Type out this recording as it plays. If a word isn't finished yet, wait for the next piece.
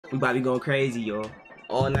We about to be going crazy, y'all.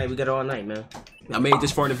 All night, we got all night, man. I made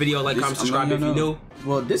this for the video. Like, comment, subscribe if you new.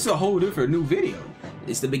 Well, this is a whole different new video.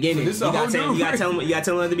 It's the beginning. So you gotta tell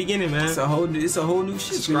them at the beginning, man. It's a whole new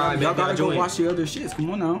shit. Subscribe, y'all gotta go watch the other shits. Come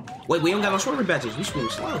on now. Wait, we don't got no shorter batches. We should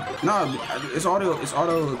move slow. No, it's auto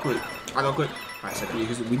quick. Auto quick. Alright, second. Yeah,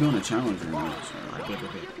 because we doing a challenge right now. So. Alright, good.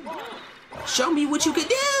 Show me what you can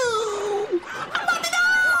do. I'm about to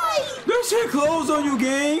die. That shit closed on you,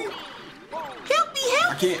 gang. Help me,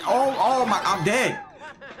 help. I can't. Oh my, I'm dead.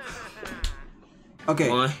 Okay.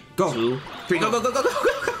 1, go. 2, 3. Go. I'm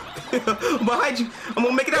behind you. I'm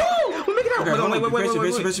gonna make it out. I'm gonna make it out. Okay,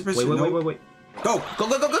 Hold on, wait. Go.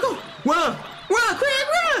 Run, Craig.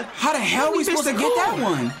 How the hell are we supposed to get that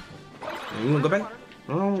one? You wanna go back?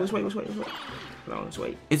 Oh, let's wait. Hold on, let's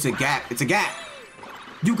wait. It's a gap.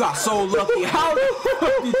 You got so lucky. How? Wait.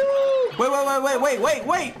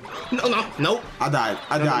 No. I died.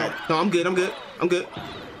 No, I'm good.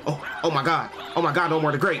 Oh my god,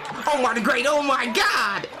 Omar the Great. Oh my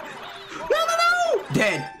god. No.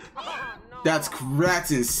 Dead. That's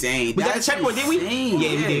insane. We got the checkpoint, didn't we? Yeah, we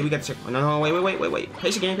did. We got the checkpoint. No, wait.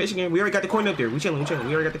 Patient game. We already got the coin up there. We chilling.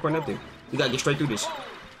 We already got the coin up there. We gotta get straight through this.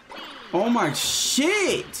 Oh my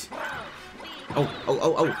shit. Oh.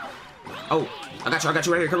 I got you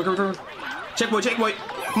right here. Come. Checkpoint.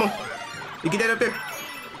 Come on. You get that up there?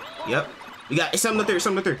 Yep. You got it's something up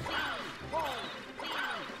there.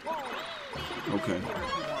 Okay.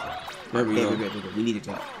 There we go. We needed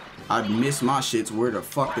that. I missed my shits. Where the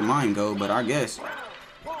fuck did mine go? But I guess.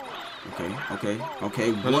 Okay.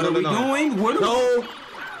 What are we doing? No.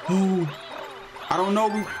 I don't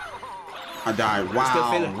know. I died.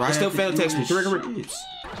 Wow. Still failing text me.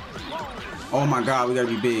 Oh my god, we gotta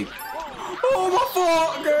be big. Oh, my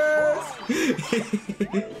fault, girls.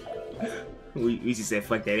 we just said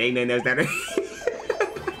fuck that. Ain't nothing else that.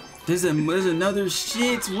 There's another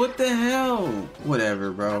shit. What the hell?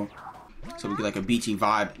 Whatever, bro. So we get like a beachy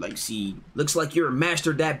vibe, like see. Looks like you're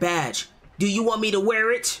mastered that badge. Do you want me to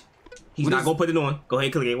wear it? He's not gonna put it on. Go ahead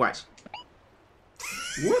and click it. Watch.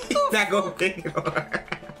 What the? Not gonna click it on.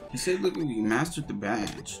 He said, "Look, we mastered the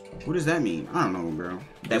badge." What does that mean? I don't know, bro.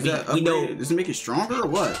 That we know. Does it make it stronger or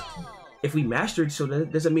what? If we mastered, so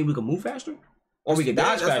does that mean we can move faster? Or we can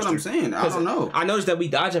dodge faster? That's what I'm saying. I don't know. I noticed that we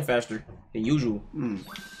dodging faster than usual.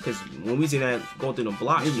 Because when we did that, going through the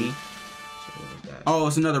blocks, oh,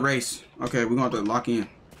 it's another race. Okay, we're going to have to lock in.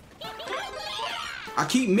 I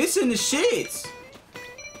keep missing the shits.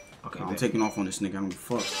 Okay, I'm taking off on this nigga. I don't give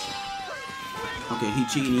a fuck. Okay, he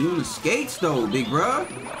cheating. He on the skates, though, big bruh.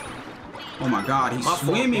 Oh my god, he's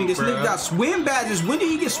swimming. This nigga got swim badges. When did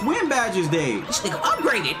he get swim badges, Dave? This nigga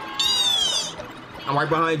upgraded. I'm right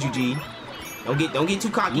behind you, G. Don't get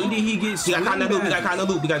too cocky. When did he get swim badges? We got caught in the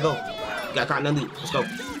loop. We gotta go. Let's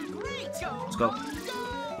go.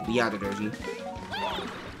 Be out of there, G.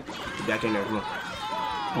 Get back in there. Come on.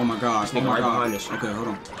 Oh my god. This nigga right behind us. Okay, hold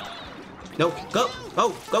on. No, go.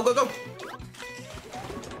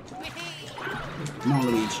 Come on,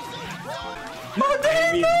 Luigi. Oh,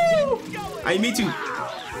 damn, no! Me too.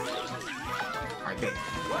 Alright, bet.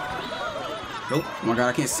 Nope. Oh my god,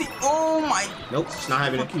 I can't see. Oh my. Nope, it's not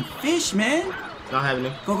happening. Fucking fish, man. It's not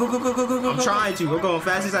happening. Go. I'm trying to. I'm going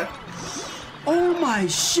fast as I. Oh my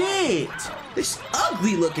shit. This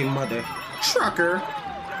ugly looking mother trucker.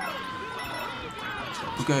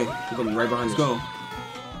 Okay. We're gonna be right behind us. Let's go.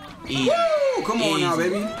 Easy. Woo! Come on now,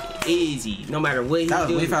 baby. Easy. No matter what he do. That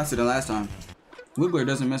was way faster than last time. Wiggler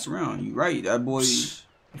doesn't mess around. You right, that boy.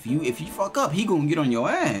 If you fuck up, he gonna get on your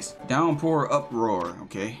ass. Downpour uproar.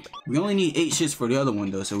 Okay. We only need 8 shits for the other one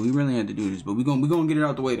though, so we really had to do this. But we gonna get it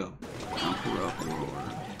out the way though. Downpour uproar.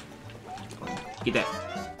 Get that.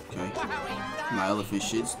 Okay. My elephant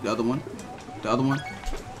shits. The other one.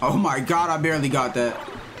 Oh my god, I barely got that.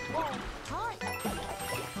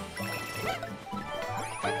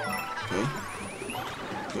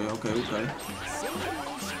 Okay.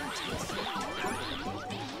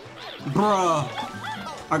 Bruh.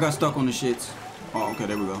 I got stuck on the shits. Oh, okay,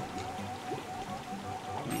 there we go.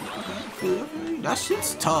 That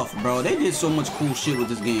shit's tough, bro. They did so much cool shit with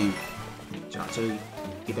this game.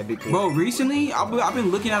 Get that big thing. Bro, recently, I've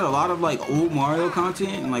been looking at a lot of, like, old Mario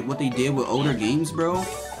content and, like, what they did with older games, bro.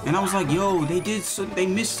 And I was like, yo, they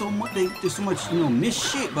missed so much, they did so much, you know,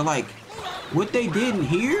 missed shit. But, like, what they did in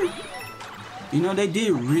here, you know, they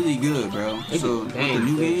did really good, bro. So, with the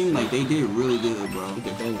new game, like, they did really good, bro.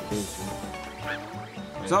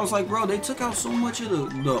 So I was like, bro, they took out so much of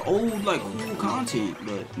the old, like, cool content.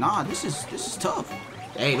 But, nah, this is tough.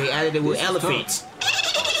 Hey, they added it with elephants.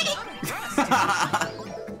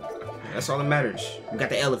 That's all that matters. We got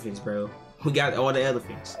the elephants, bro. We got all the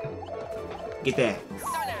elephants. Get that.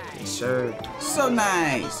 Yes, sir. So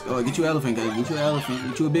nice. Oh, get you an elephant, guys. Get you an elephant.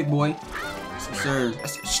 Get you a big boy. Yes, sir.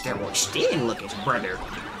 That's a steroid skin looking brother.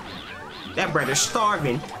 That brother's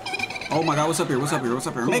starving. Oh my God, what's up here? What's up here? What's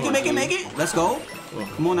up here? Make it. Let's go.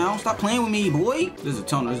 Come on now. Stop playing with me, boy. There's a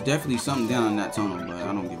tunnel. There's definitely something down in that tunnel, but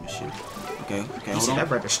I don't give a shit. Okay, hold on. That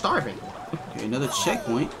brother's starving. Okay, another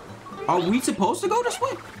checkpoint. Are we supposed to go this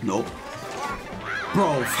way? Nope.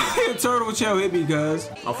 Bro, turtle shell hit me, guys.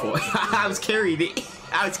 I was carried it.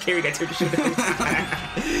 I was carried that turtle shell.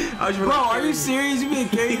 Bro, are you serious? You been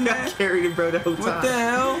carrying that? I carried it, bro, the whole time. What the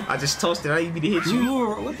hell? I just tossed it. I didn't even hit you.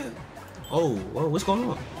 What the? Oh, whoa, what's going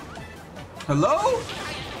on? Hello?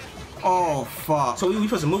 Oh, fuck. So we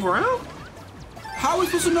supposed to move around? How are we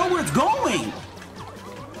supposed to know where it's going?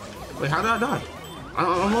 Wait, how did I die?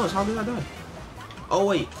 I'm lost. How did I die? Oh,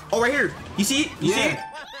 wait. Oh, right here. You see it? You see it?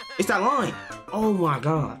 It's that line. Oh, my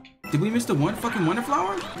God. Did we miss the fucking wonder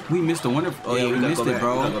flower? We missed the wonder. Oh, yeah, we missed it,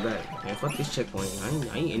 bro. We gotta go back. Man, fuck this checkpoint.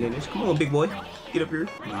 I ain't into this. Come on, big boy. Get up here.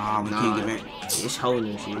 Nah, we can't get back. It's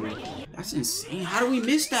holding this shit. That's insane. How do we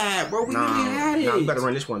miss that, bro? We really had it. Nah, we better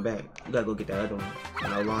run this one back. We gotta go get that other one.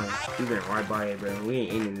 No line. We been right by it, bro. We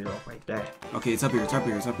ain't ending it off like that. Okay, it's up here. It's up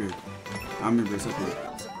here. It's up here. I remember it's up here.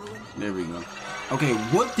 There we go. Okay,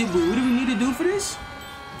 what do we need to do for this?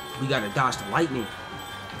 We gotta dodge the lightning.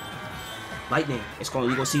 Lightning. You're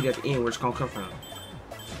gonna see it at the end where it's gonna come from.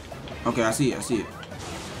 Okay, I see it.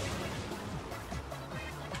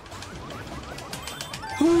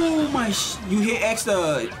 Oh my! You hit X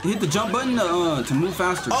hit the jump button to move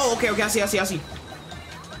faster. Oh, okay. I see.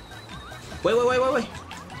 Wait.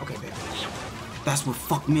 Okay, baby. That's what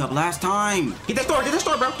fucked me up last time. Get that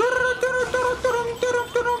store, bro.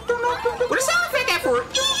 What is sound effect at for?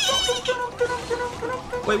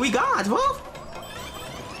 Wait, we gods, bro.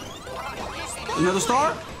 Another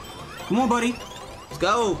star? Come on, buddy. Let's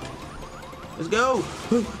go.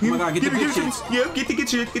 Oh my God, get the good shit. Yeah, get the good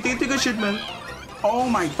shit. Get the good shit, man. Oh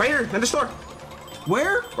my. Right here, another star.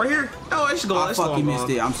 Where? Right here. Oh, I just go. I fucking missed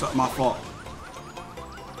it. My fault.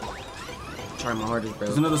 Try my hardest, bro.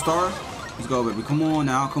 There's another star. Let's go, baby. Come on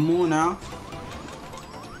now.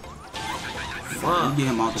 Fuck. Get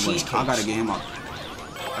him out the way. I gotta get him out.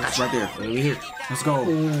 That's right there. We're here. Let's go.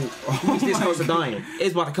 Who's this close to dying?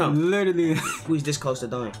 It's about to come. Literally. Who's this close to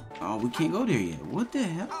dying? Oh, we can't go there yet. What the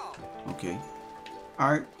hell? Okay.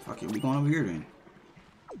 Alright. Fuck it. We going over here then.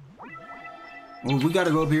 Well, we gotta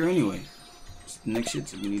go up here anyway. Next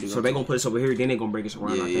shit we need to go. So they gonna put us over here, then they gonna break us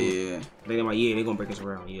around. Yeah, I think. yeah. They gonna break us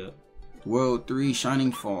around. Yeah. World 3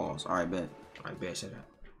 Shining Falls. Alright, bet. Alright, bet. Set up.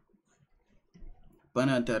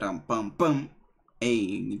 Bum.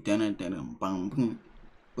 Hey,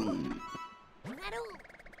 bum.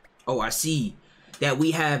 Oh, I see that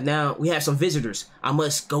we have some visitors. I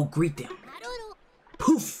must go greet them.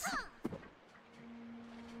 Poof.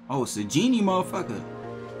 Oh, it's a genie, motherfucker.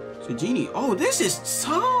 It's a genie. Oh, this is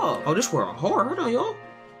tough. Oh, this world hard. Hold on, y'all.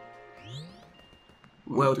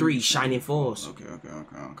 World 3 Shining Falls. Okay.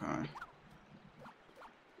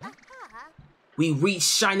 We reached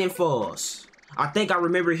Shining Falls. I think I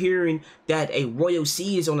remember hearing that a royal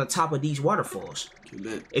sea is on the top of these waterfalls.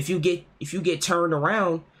 If you get turned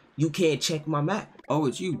around, you can't check my map. Oh,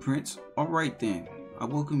 it's you, Prince. All right then. I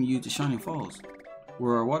welcome you to Shining Falls,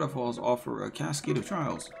 where our waterfalls offer a cascade of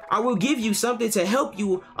trials. I will give you something to help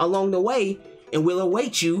you along the way, and will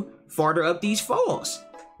await you farther up these falls.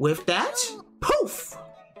 With that, poof.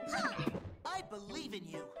 I believe in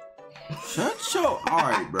you. Shut your. All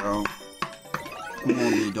right, bro. Come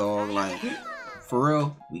on, big dog. Like, for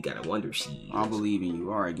real. We got a wonder seed. I believe in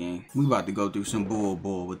you. All right, gang. We about to go through some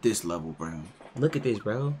bull with this level, bro. Look at this,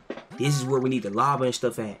 bro. This is where we need the lava and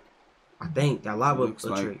stuff at. I think that lava looks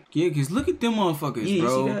like trick. Yeah, cause look at them motherfuckers, yeah,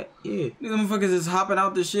 bro. You see that? Yeah. Them motherfuckers is hopping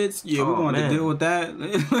out the shits. Yeah, we're going to deal with that.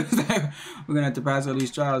 We're gonna have to pass all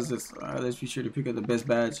these trials. Let's be sure to pick up the best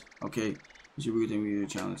badge. Okay. We should be a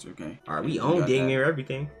challenge. Okay. All right, we own dang near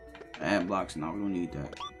everything. Add blocks. No, we don't need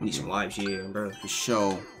that. We need some lives, yeah, bro. For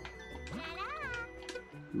sure.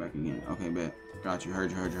 Back again. Okay, bet. Got you.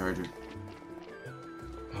 Heard you.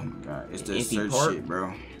 Oh my God, it's that search shit,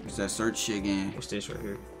 bro. It's that search shit again. What's this right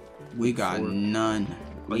here? We got none.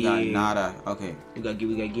 We got nada. Okay. We gotta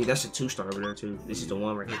get. That's a 2-star over there too. This is the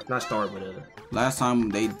one right here. Not star, but last time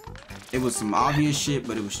it was some obvious shit,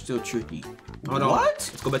 but it was still tricky. Hold on. What?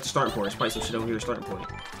 Let's go back to starting point. There's probably some shit over here. Starting point.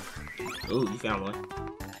 Ooh, you found one.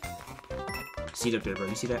 See it up there, bro.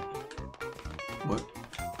 You see that? What?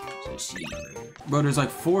 See it right here. Bro, there's like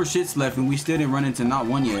 4 shits left, and we still didn't run into not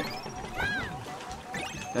one yet.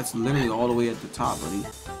 That's literally all the way at the top, buddy.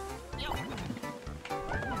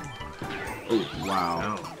 Oh,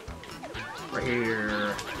 wow. Right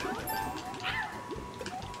here.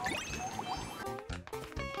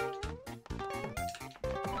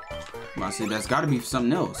 I said that's got to be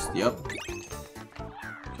something else. Yep.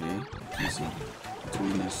 Okay. Let's see.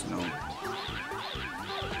 Between this, no.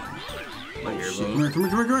 Right here, Shit. Come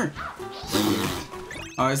here.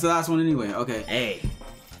 Alright, it's the last one anyway. Okay. Hey.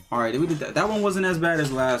 Alright, we did that. That one wasn't as bad as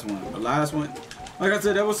the last one. The last one, like I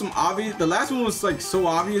said, that was some obvious. The last one was like so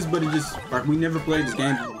obvious, but it just like we never played this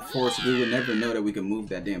game before, so we would never know that we could move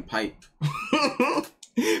that damn pipe.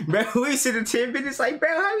 Bro, we sit in 10 minutes like, bro,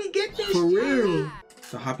 how we get this? For real.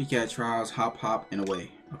 The Hoppy Cat Trials, hop, and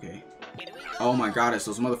away. Okay. Oh my god, it's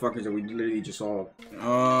those motherfuckers that we literally just saw.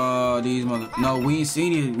 Oh, these no, we ain't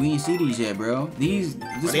seen it. We ain't seen these yet, bro. These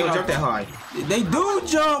they don't jump that high. They do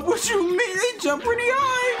jump. What you mean? They jump pretty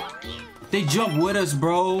high. They jump with us,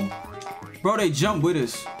 bro. Bro, they jump with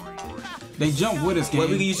us. They jump with us, gang. Well,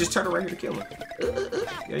 we can use this turtle right here to kill him.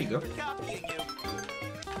 There you go.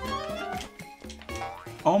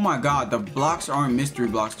 Oh my god, the blocks aren't mystery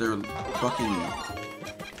blocks. They're fucking.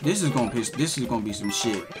 This is gonna piss. This is gonna be some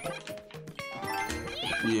shit.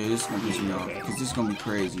 Yeah, this is gonna be some y'all. Cause this is gonna be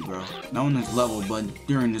crazy, bro. Not on this level, but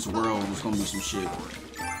during this world, it's gonna be some shit.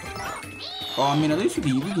 Oh, I mean, at least we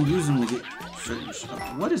can use them to get certain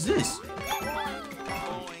stuff. What is this?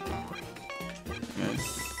 Okay.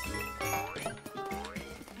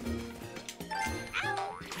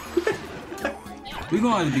 We're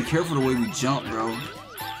gonna have to be careful the way we jump, bro.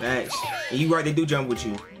 Thanks. And you right, they do jump with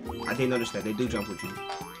you. I didn't notice that. They do jump with you.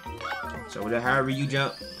 So however you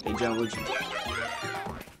jump, they jump with you.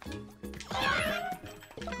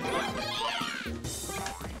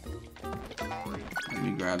 Let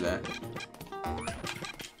me grab that.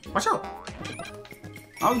 Watch out.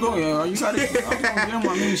 I was going, you got it. I was gonna get him.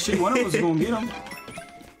 I mean, shit, one of us was gonna get him.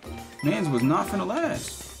 Mans was not finna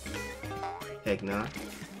last. Heck nah.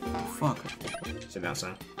 Fuck. Sit down,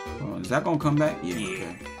 son. Oh, is that gonna come back? Yeah.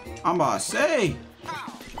 Okay. I'm about to say,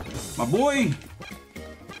 my boy.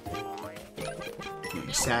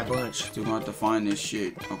 Sad bunch. Still gonna have to find this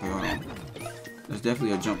shit. Okay, hold on. There's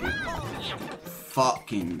definitely a jump.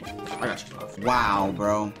 Fucking. I got you, Vav. Wow,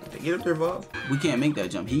 bro. Get up there, Vav. We can't make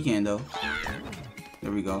that jump. He can though.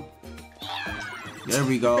 There we go. There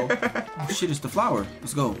we go. Oh, shit, it's the flower.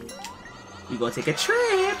 Let's go. We gonna take a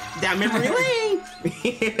trip down memory lane.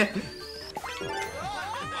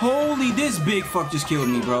 Holy, this big fuck just killed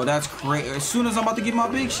me, bro. That's crazy. As soon as I'm about to get my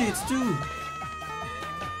big shits, too.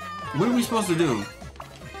 What are we supposed to do?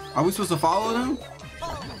 Are we supposed to follow them?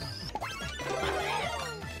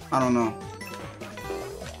 I don't know.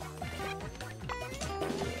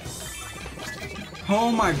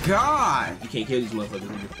 Oh my god! You can't kill these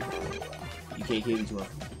motherfuckers. You can't kill these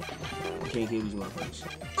motherfuckers. You can't kill these motherfuckers.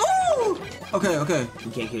 Ooh! Okay, okay.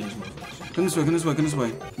 You can't kill these motherfuckers. Come this way, come this way, come this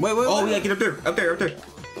way. Wait, wait, oh, wait. we gotta get up there, up there, up there.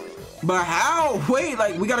 But how? Wait,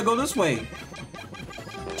 like, we gotta go this way.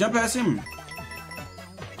 Jump past him.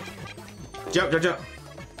 Jump, jump, jump.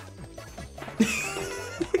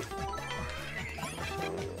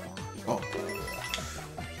 Oh.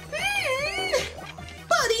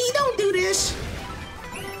 Buddy, don't do this.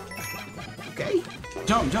 Okay.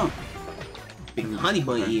 Jump, jump. Big honey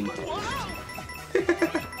bun eating.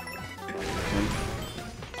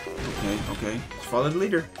 Okay. Just follow the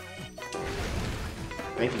leader.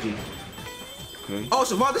 Thank you, G. Okay. Oh,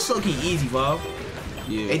 so Vav, this is low-key easy, Vav.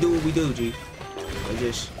 Yeah. They do what we do, G. They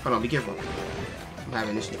just hold on, be careful. I'm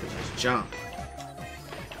having this nigga just jump.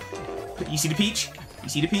 You see the peach? You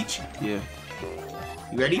see the peach? Yeah.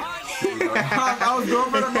 You ready? I was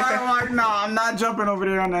going for the bottom. I'm like, nah, I'm not jumping over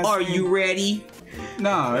there on that. Are you ready?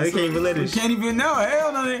 No, They can't even let us. You can't even know.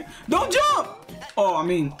 Hell no. Don't jump! Oh, I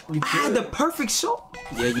mean, you I had the perfect sauce.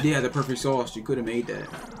 Yeah, you did have the perfect sauce. You could have made that.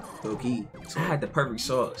 Low key. I had the perfect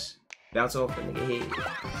sauce. Bounce off the nigga head.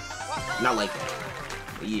 Not like that.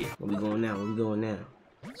 But yeah, where we going now? Where we going now?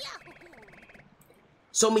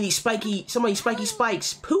 So many spiky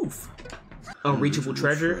spikes. Poof. Unreachable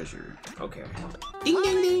treasure. Okay. Ding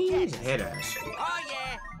ding ding. Head ass. Oh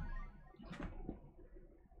yeah.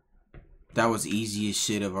 That was the easiest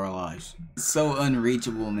shit of our lives. So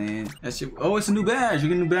unreachable, man. That shit. Oh, it's a new badge. You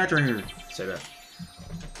get a new badge right here. Say that.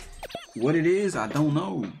 What it is, I don't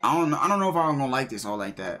know. I don't know if I'm gonna like this all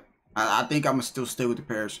like that. I think I'm gonna still stay with the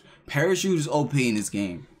parachute. Parachute is OP in this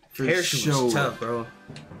game. For Parachute sure. is tough, bro.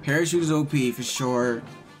 Parachute is OP for sure.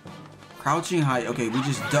 Crouching height. Okay, we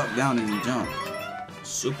just duck down and you jump.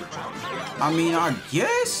 Super jump. I mean, I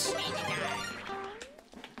guess.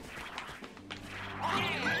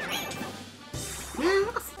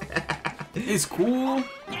 It's cool,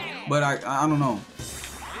 but I don't know.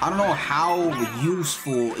 I don't know how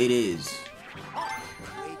useful it is.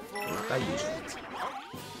 Not that useful.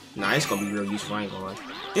 Nah, it's gonna be real useful. I ain't gonna lie.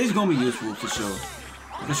 It's gonna be useful for sure.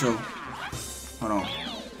 For sure. Hold on.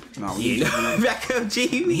 No, yeah, back up, G.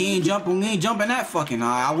 He ain't jumping. We ain't jumping that fucking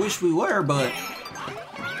high. I wish we were, but.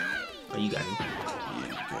 Oh, you got him.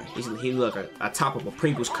 Yeah, okay. He look like a top of a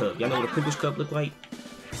Pringles cup. Y'all know what a Pringles cup look like?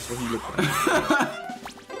 That's what he look like.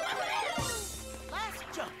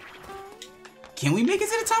 Can we make it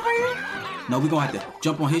to the top right here? No, we gonna have to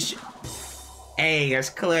jump on his shit. Hey, that's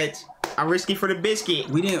clutch. I'm risky for the biscuit.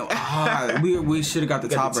 We didn't. We should have got the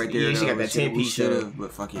top right there. Yeah, she got that 10 piece. Should have,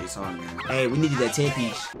 but fuck it, it's all man. Hey, we needed that 10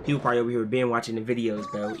 piece. People probably over here been watching the videos,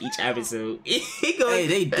 bro. Each episode. Hey,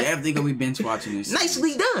 they definitely gonna be binge watching this.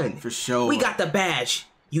 Nicely done. For sure. We got the badge.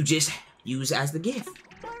 You just use as the gift.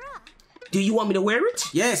 Do you want me to wear it?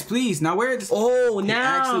 Yes, please. Now wear it. Oh,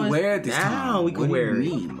 now actually wear it this time. Now we can wear it. What do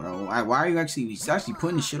you mean, bro? Why are you actually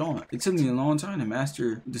putting this shit on? It took me a long time to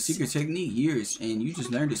master the secret technique, years, and you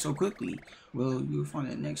just learned it so quickly. Well, you'll find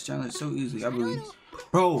that next challenge so easily, I believe.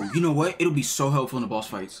 Bro, you know what? It'll be so helpful in the boss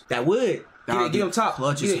fights. That would. Get them top.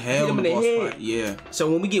 Clutch as hell in the boss fight. Yeah. So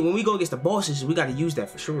when we go against the bosses, we got to use that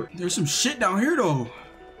for sure. There's some shit down here though.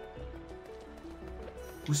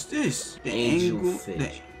 What's this? The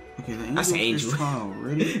angelfish. Okay, the I said angel.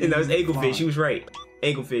 Already. And that was anglefish. He was right.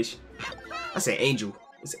 Anglefish. I said angel.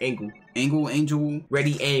 It's angle. Angel.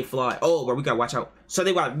 Ready, aim, fly. Oh, but we gotta watch out. So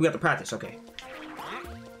we got to practice. Okay.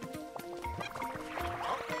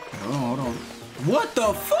 Hold on. What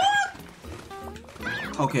the fuck?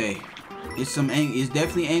 Okay, it's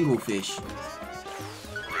definitely anglefish.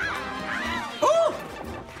 Oh!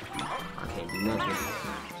 I can't do nothing.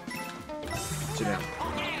 Sit down.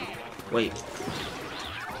 Wait.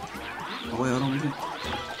 Oh wait, hold on.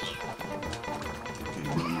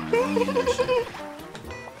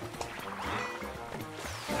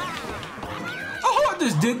 Oh, I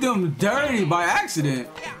just did them dirty by accident.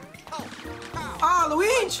 Ah,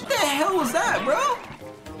 Luigi, what the hell was that, bro?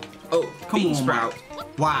 Oh, come on, Sprout.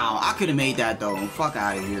 Wow, I could have made that though. Fuck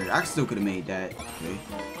out of here. I still could have made that. Okay.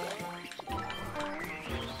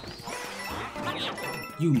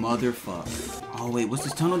 You motherfucker. Oh wait, what's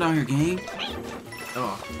this tunnel down here, gang?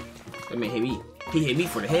 Oh, that man hit me. He hit me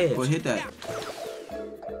for the head. Go hit that.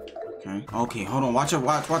 Okay. Okay, hold on. Watch out,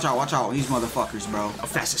 watch out. These motherfuckers, bro. I'm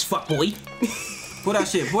fast as fuck, boy. Pull that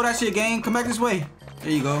shit, gang. Come back this way.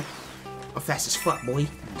 There you go. I'm fast as fuck, boy.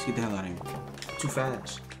 Let's get the hell out of here. Too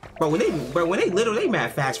fast. Bro, when they little, they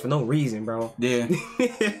mad fast for no reason, bro. Yeah.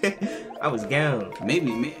 I was down.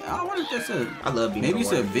 Maybe. I wonder if that's I love being. Maybe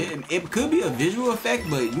it could be a visual effect,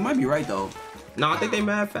 but you might be right though. No, I think they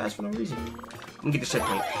mad fast for no reason. I'm gonna get the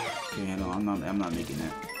checkpoint. Okay, no, I'm not making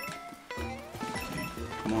that. Okay.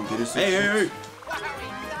 Come on, get us. Hey. There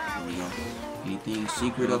we go. Anything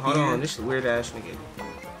secret up here? Hold on, this is a weird ass nigga.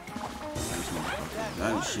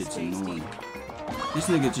 That shit's annoying. This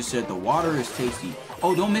nigga just said the water is tasty.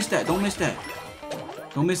 Oh, don't miss that. Don't miss that,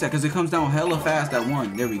 because it comes down hella fast at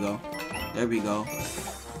one. There we go.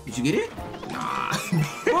 Did you get it? Nah.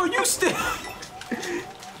 Bro, you still...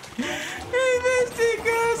 Hey, this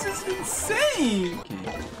nigga is insane.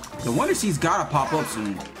 Okay. The Wonder Seed's gotta pop up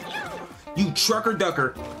soon. You trucker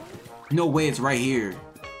ducker. No way it's right here.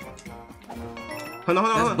 Hold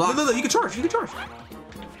on. Look, you can charge. You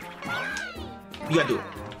gotta do it.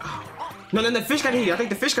 No, the fish gotta hit it. I think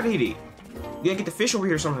the fish gotta hit it. You gotta get the fish over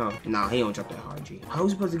here somehow. Nah, he don't jump that hard, G. How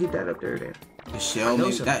was he supposed to get that up there then? The shell,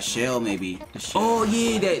 maybe. That shell, maybe. The shell. Oh,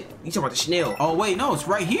 yeah, that. You talking about the snail. Oh, wait, no, it's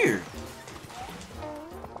right here.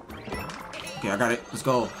 Okay, I got it. Let's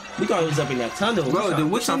go. We thought it was up in that tunnel. Bro,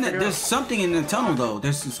 what's in that? There's something in the tunnel, though.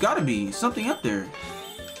 There's gotta be something up there.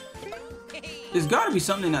 There's gotta be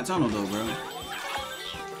something in that tunnel, though, bro.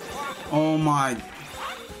 Oh, my...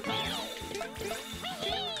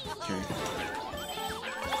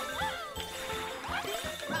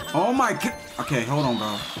 Oh my god. Okay, hold on,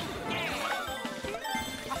 bro.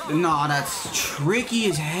 Nah, that's tricky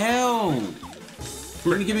as hell.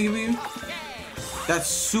 Give me. That's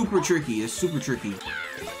super tricky.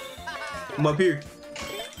 I'm up here.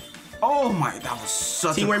 Oh my, that was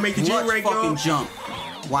such Teamwork make the dream work, fucking y'all. jump.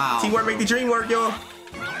 Wow. Teamwork make the dream work, y'all.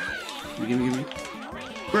 Give me.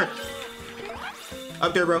 Where?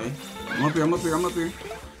 Up there, bro. Okay. I'm up here.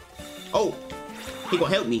 Oh, he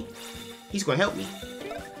gonna help me. He's gonna help me.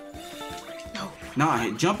 Nah,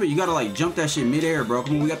 jump it. You gotta like jump that shit midair, bro.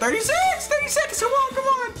 Come on, we got 30 seconds.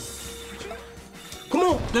 Come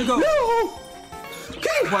on. Let's go. No.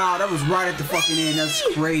 Okay. Wow, that was right at the fucking end. That's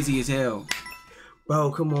crazy as hell.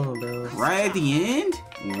 Bro, come on, bro. Right at the end?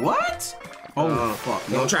 What? Oh, fuck.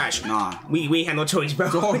 No trash. Nah. We ain't had no choice, bro.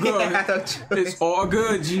 It's all good. It's all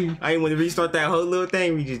good, G. I ain't want to restart that whole little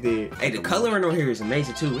thing we just did. Hey, the coloring on here is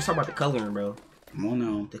amazing, too. Let's talk about the coloring, bro. Come on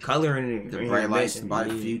now. The color in it. The bright lights, the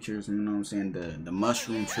body features, you know what I'm saying? The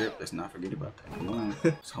mushroom trip. Let's not forget about that. Come on.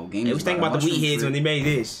 This whole game They was thinking about the Wii heads when they made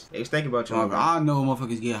this. They was thinking about y'all. I know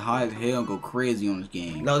motherfuckers get high as hell and go crazy on this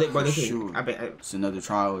game. No, they can't. Sure. I bet it's another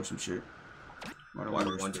trial or some shit.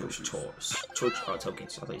 Water Wonders tours.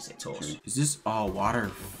 Tokens. I thought you said tours. Is this all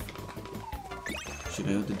water? Should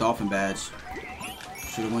have the dolphin badge.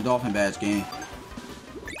 Should have went dolphin badge game.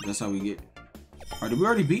 That's how we get. Alright, did we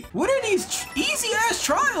already beat? What are these easy ass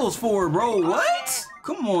trials for, bro? What?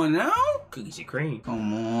 Come on now. Cookies and cream.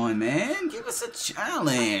 Come on, man. Give us a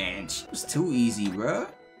challenge. It's too easy, bro.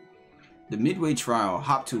 The midway trial.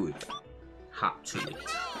 Hop to it. Hop to it.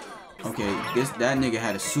 Okay, that nigga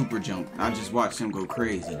had a super jump. I just watched him go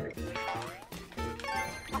crazy.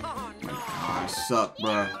 I suck,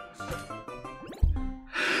 bro.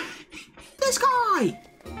 This guy.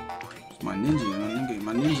 It's my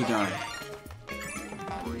ninja guy.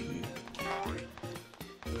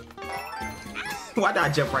 Why did I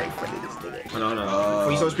jump right in front of this nigga? Hold on,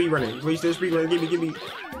 before you start speed running. Give me.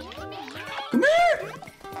 Come here!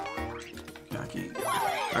 I can't.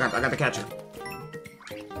 I got the catcher.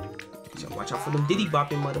 So watch out for them diddy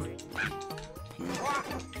bopping motherfucker.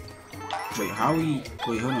 Wait,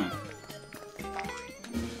 wait, hold on.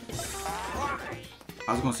 I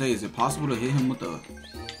was gonna say, is it possible to hit him with the...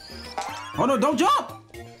 Oh no, don't jump!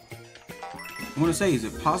 I wanna say, is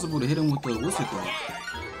it possible to hit him with the... What's it called?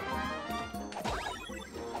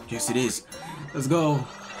 Yes, it is. Let's go.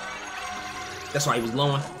 That's why he was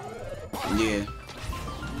glowing. Yeah.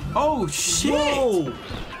 Oh, shit! Whoa!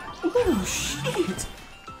 Oh, shit!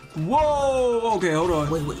 Whoa! Okay, hold on.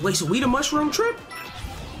 Wait, so we the mushroom trip?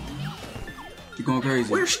 You're going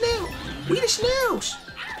crazy. Where's Snail? We the snails!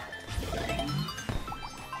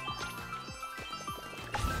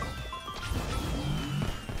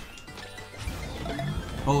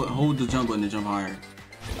 Hold the jump button to jump higher.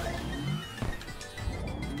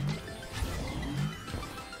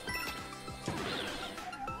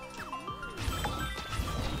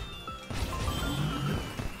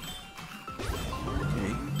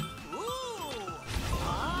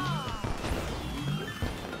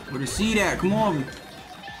 Where the seed at? Come on.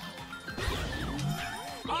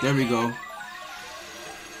 There we go.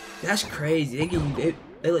 That's crazy. They give you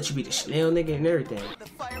they let you be the snail nigga and everything. The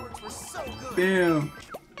fireworks were so good. Damn.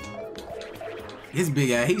 His big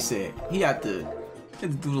ass, he said he had to do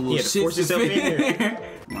the little shit. Force yourself in here.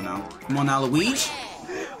 Come on now. Come on now, Luigi.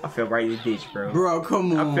 I feel right in the ditch, bro. Bro,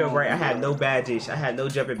 come on. I feel right. I had no badges. I had no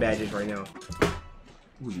jumping badges right now.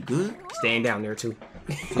 Were you good? Staying down there too.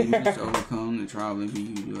 So you just overcome the trial of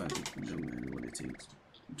you do have to do what it takes.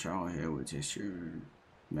 The trial here will test your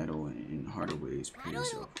metal in harder ways. Prepare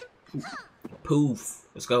yourself. Poof.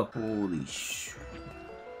 Let's go. Holy shit.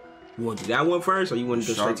 You want to do that one first, or you want to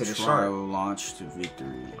go straight to the trial shark? Launch to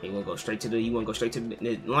victory. You want to go straight to the? You want to go straight to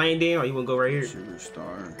the lion den, or you want to go right here? Sugar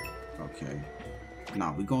star. Okay.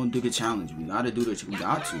 Nah, we gonna do the challenge. We gotta do this. We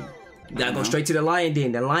got to. You gotta go straight to the lion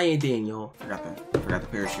den. The lion den, y'all. Forgot that. Forgot the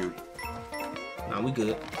parachute. Nah, we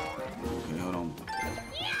good. Okay, hold on.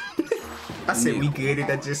 I said we good, and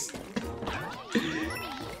that just.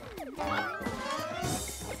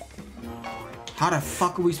 How the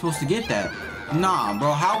fuck are we supposed to get that? Nah,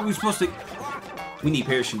 bro. How are we supposed to? We need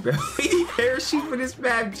parachute, bro. We need parachute for this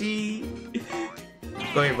map, G.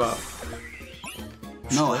 Go ahead, Bob.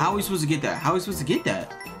 No, how are we supposed to get that? How are we supposed to get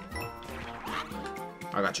that?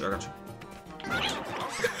 I got you. Yeah,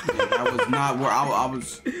 that was not where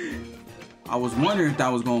I was wondering if that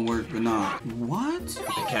was gonna work, but nah. What?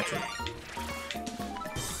 The catcher.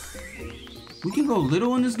 We can go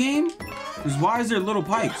little in this game? Cause why is there little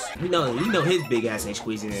pipes? You know his big ass ain't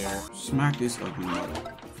squeezing in there. Smack this ugly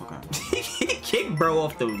mother. Fuck out. He kicked bro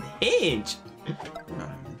off the hinge.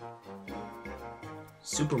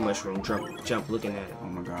 Super mushroom jump looking at it. Oh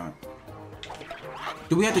my god.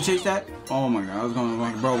 Do we have to chase that? Oh my god, I was going,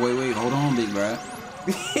 bro, wait, hold on, big bro.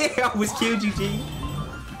 Yeah, I almost killed you, G.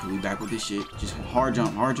 Okay, we back with this shit. Just hard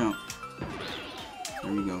jump.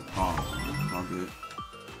 There we go. Oh, all good.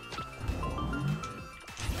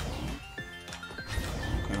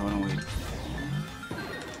 Okay, hold on, wait.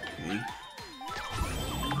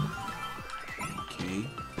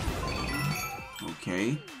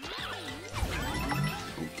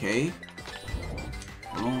 Okay.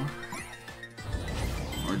 Hold on.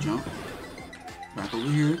 Hard jump. Back over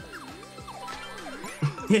here.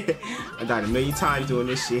 I died a million times doing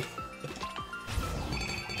this shit.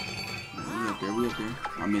 We up there.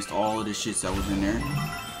 I missed all of the shits that was in there.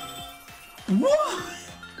 What?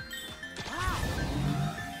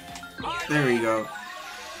 There we go.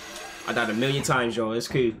 I died a million times, y'all. It's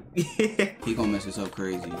cool. He gonna mess us up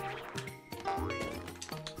crazy.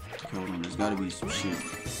 Okay, hold on. There's gotta be some shit.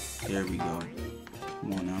 There we go.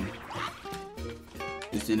 Come on now.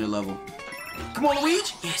 It's the end of the level. Come on,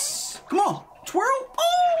 Luigi. Yes. Come on. Twirl.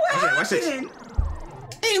 Oh, watch this.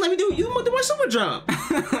 Hey, let me do. You want to do my super jump?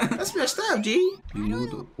 That's messed up, G. You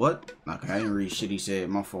moved the what? Okay, I didn't read shit he said.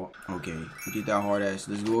 My fault. Okay, get that hard ass.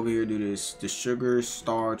 Let's go over here and do this. The Sugar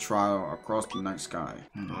Star Trial across the night sky.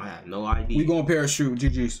 I have no idea. We going parachute.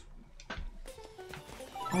 GG's.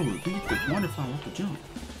 Oh, we get the wonderful with the jump.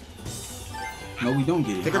 No, we don't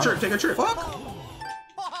get it. Take a trip. Take a trip. Fuck.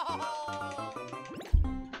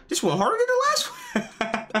 This one harder than the last one.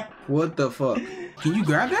 What the fuck? Can you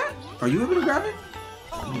grab that? Are you able to grab it?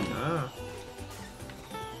 Nah.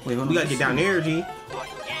 Wait, hold on. We gotta get down there, G.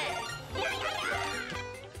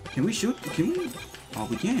 Can we shoot? Can we? Oh,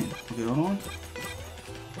 we can. Okay, hold on.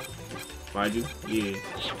 Mind you? Yeah.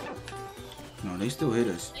 No, they still hit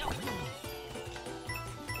us.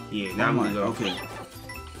 Yeah, now I'm gonna go. Okay.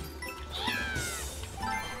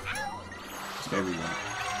 There we go.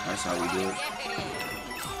 That's how we do it.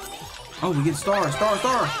 Oh, we get stars.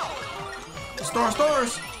 Stars.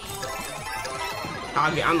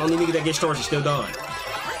 I'm the only nigga that gets stars. He's still done.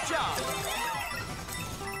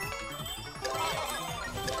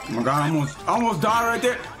 Oh my god, I almost died right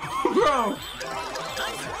there. Bro.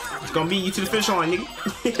 It's gonna beat you to the finish line, nigga.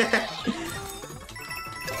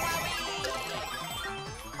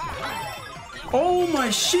 Oh my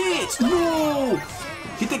shit! No!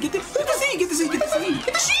 Get the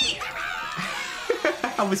seat!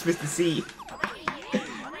 I was supposed to see.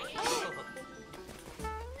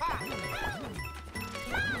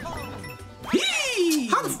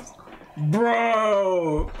 How the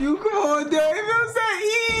bro, you going there? It feels that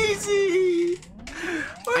easy.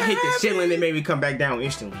 I hit the ceiling and they made me come back down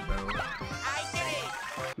instantly, bro.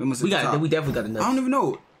 We definitely got enough. I don't even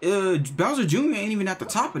know. Bowser Jr. ain't even at the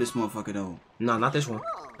top of this motherfucker though. No, not this one.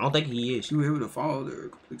 I don't think he is. You were able to follow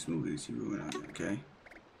the quick smoothies. Okay.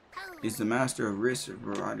 Is the master of risk or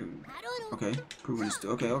variety? Okay. Proving it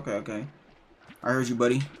still. Okay. I heard you,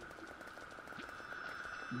 buddy.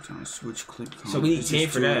 I'm trying to switch clip. So we need 10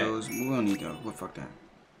 for that. We don't need that. Well, fuck that.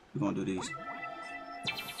 We're gonna do these.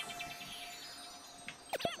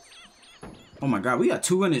 Oh my god, we got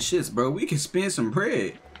 200 shits, bro. We can spend some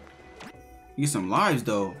bread. Get some lives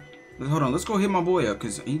though. Hold on, let's go hit my boy up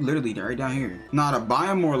because he literally right down here. Nah, to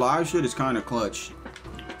buy him more live shit is kind of clutch.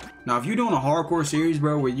 Now, if you're doing a hardcore series,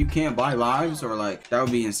 bro, where you can't buy lives or like that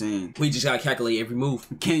would be insane. We just gotta calculate every move.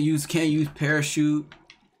 Can't use parachute.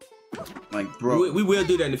 Like, bro, we will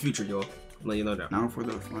do that in the future, yo. Let you know that. Now for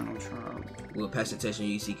the final trial. We'll pass the test and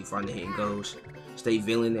you see you can find the hidden goals. Stay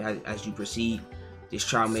vigilant as you proceed. This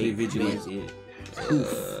trial may be vigilant.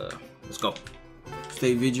 Let's go.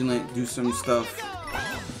 Stay vigilant. Do some stuff.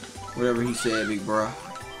 Whatever he said, big bro.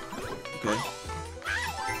 Okay.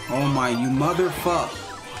 Oh my, you motherfucker.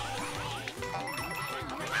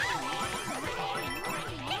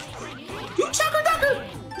 You chucker ducker!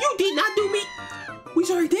 You did not do me! We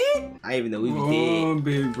already dead? I even know we was dead. Oh,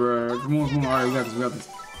 big bro. Come on. Alright, we got this.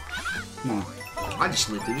 Come on. I just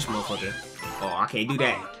slid through this motherfucker. Oh, I can't do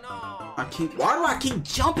that. I can't. Why do I keep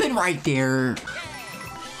jumping right there?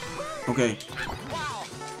 Okay.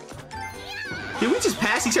 Did we just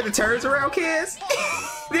pass each other turns around, kids?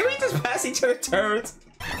 Did we just pass each other turns?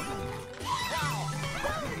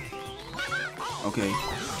 Okay.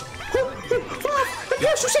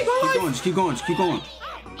 Yes, you say go live. Just keep going.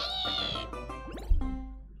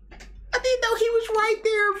 I didn't know he was right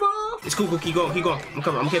there, bro. It's cool, keep going. I'm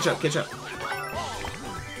coming, I'm gonna catch up.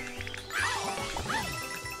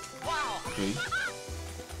 Okay.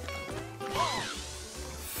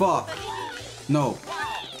 Fuck. No.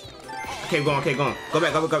 Okay, go on. Go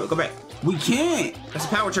back. We can't. That's a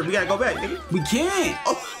power trip. We gotta go back, nigga. We can't.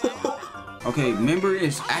 Okay, member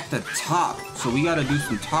is at the top, so we gotta do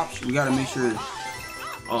some top. We gotta make sure.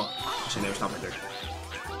 Oh, I should never stop right there.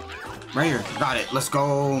 Right here. Got it. Let's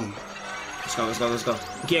go. Let's go. We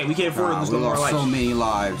can't afford to lose no more lives. So many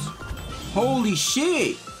lives. Holy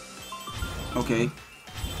shit. Okay.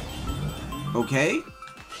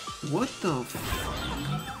 What the f...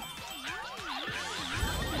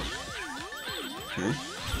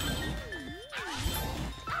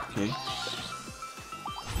 Okay.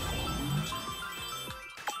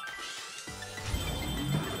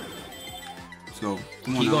 Let's go.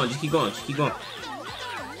 Just keep going.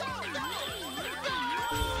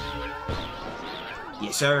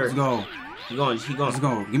 Yes, sir. Let's go. Keep going. Let's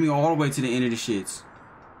go. Give me all the way to the end of the shits.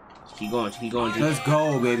 Just keep going. Let's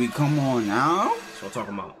go, baby. Come on now. That's what I'm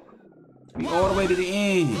talking about. Give me all the way to the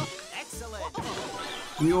end. Excellent.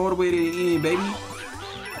 Give me all the way to the end, baby.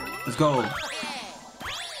 Let's go.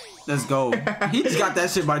 Let's go. He just got that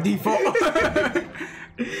shit by default.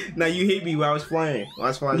 Now you hit me while I was playing.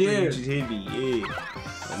 Yeah. You just hit me.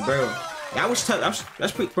 Yeah. Bro, that was tough.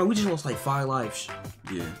 That's pretty. Bro, we just lost like 5 lives.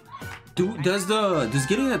 Yeah. Dude, does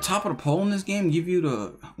getting the top of the pole in this game give you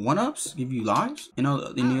the 1-ups? Give you lives? You know,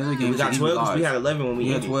 in the other games, we got 12 because we had 11 when we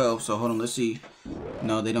had 12. So hold on, let's see.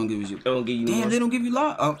 No, they don't give you. They don't give you. Damn, they don't give you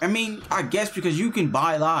lives. I mean, I guess because you can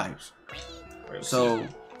buy lives. So,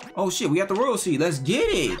 oh shit, we got the Royal Seed. Let's get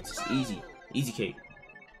it. It's easy cake.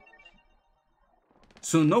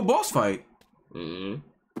 So no boss fight. We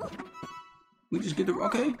just get the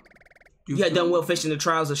okay. You had done well fishing the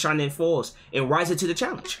trials of Shining Falls and rising to the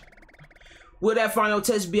challenge. With that final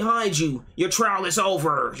test behind you, your trial is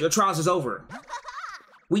over. Your trials is over.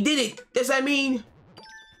 We did it. Does that mean?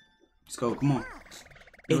 Let's go. Come on.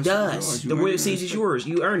 It does. The Royal Seed is yours.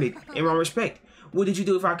 You earned it. In my respect. What did you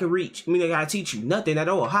do if I could reach? I mean, I gotta teach you. Nothing at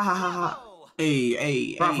all. Ha ha ha ha.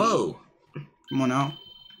 Hey. Bravo. Come on now.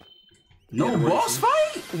 No boss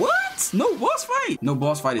fight? What? No boss fight? No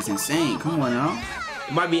boss fight is insane. Come on now.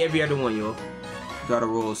 It might be every other one, yo. Got a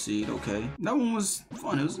Royal Seed, okay. That one was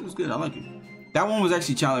fun. It was good. I like it. That one was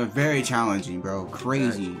actually very challenging, bro.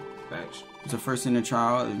 Crazy. Thanks. It's the first in the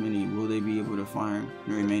trial. As many will they be able to find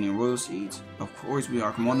the remaining Royal Seeds? Of course we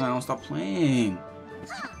are. Come on now, stop playing.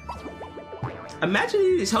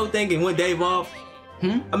 Imagine this whole thing in one day, Bob.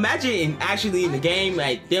 Imagine actually in the game,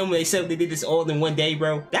 like them they said they did this all in one day,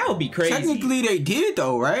 bro. That would be crazy. Technically they did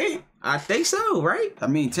though, right? I think so, right? I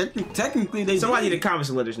mean, technically they Somebody did. in the comments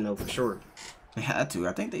will let us know for sure. They had to.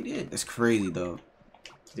 I think they did. That's crazy though.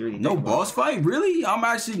 Really no boss fight? Really? I'm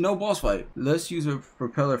actually no boss fight. Let's use a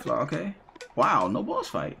propeller flower. Okay. Wow, no boss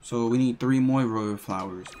fight. So we need 3 more royal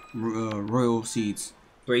flowers. Royal seeds.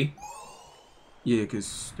 3? Yeah,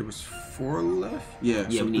 because there was 4 left. Yeah,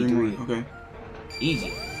 so we need 3 more. Okay.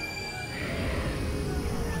 Easy.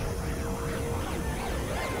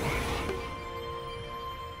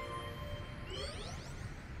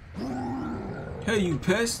 Hey, you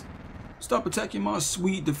pest! Stop attacking my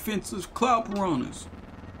sweet defenseless cloud piranhas.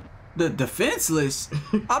 The defenseless?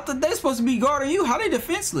 I thought they're supposed to be guarding you. How they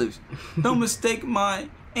defenseless? Don't mistake my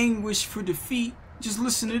anguish for defeat. Just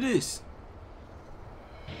listen to this.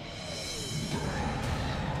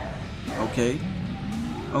 Okay.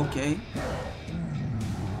 Okay.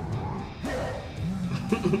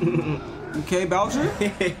 Okay, Bowser?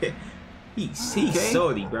 He's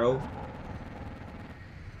salty, bro.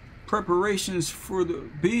 Preparations for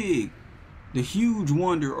the huge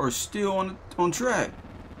wonder are still on track.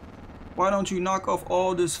 Why don't you knock off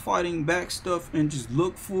all this fighting back stuff and just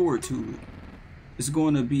look forward to it? It's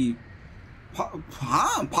going to be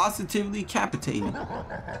positively captivating.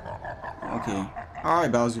 Okay.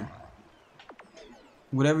 Alright, Bowser.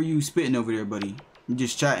 Whatever you spitting over there, buddy. You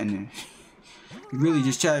just chatting there. You really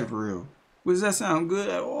just chatting for real. Does that sound good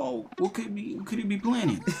at all? What could he be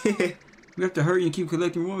planning? We have to hurry and keep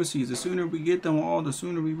collecting Royal Seeds. The sooner we get them all, the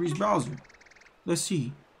sooner we reach Bowser. Let's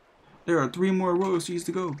see. There are 3 more Royal Seeds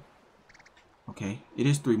to go. Okay, it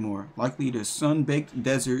is 3 more. Likely the sun-baked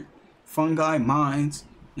desert, fungi mines,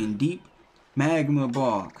 and deep magma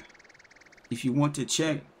bog. If you want to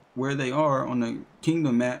check where they are on the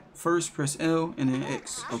kingdom map, first press L and then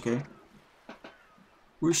X. Okay.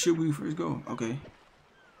 Where should we first go? Okay.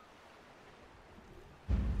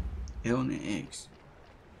 L and then X.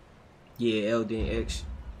 Yeah, L then X.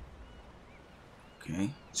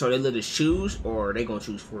 Okay. So they let us choose, or they gonna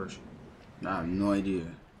choose first? I have no idea.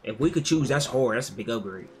 If we could choose, that's hard. That's a big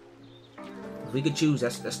upgrade. If we could choose,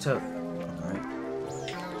 that's tough. Alright.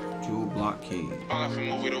 Jewel blockade. All off a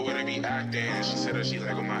movie the way they be acting. She said that she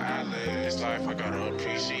like on my eyelids. This life I gotta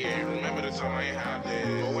appreciate. Remember the time I ain't had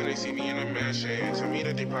this. But when they see me in a mansion, tell me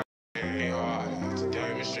that they probably ain't hard to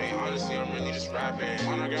demonstrate. Honestly, I'm really just rapping.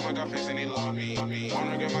 One grandma got face and they love me.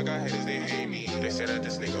 One grandma got haters, they hate me. They say that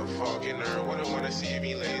this nigga fucking nerd. Wonder why they see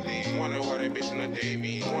me lately. Wonder why they bitchin' to date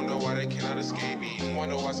me. Wonder why they cannot escape me.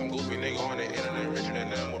 Wonder why some goofy nigga on the internet richer than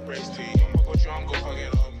them with brace teeth. Fuck with you, I'm gon' fuck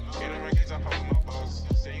it up. Get a records, I pop my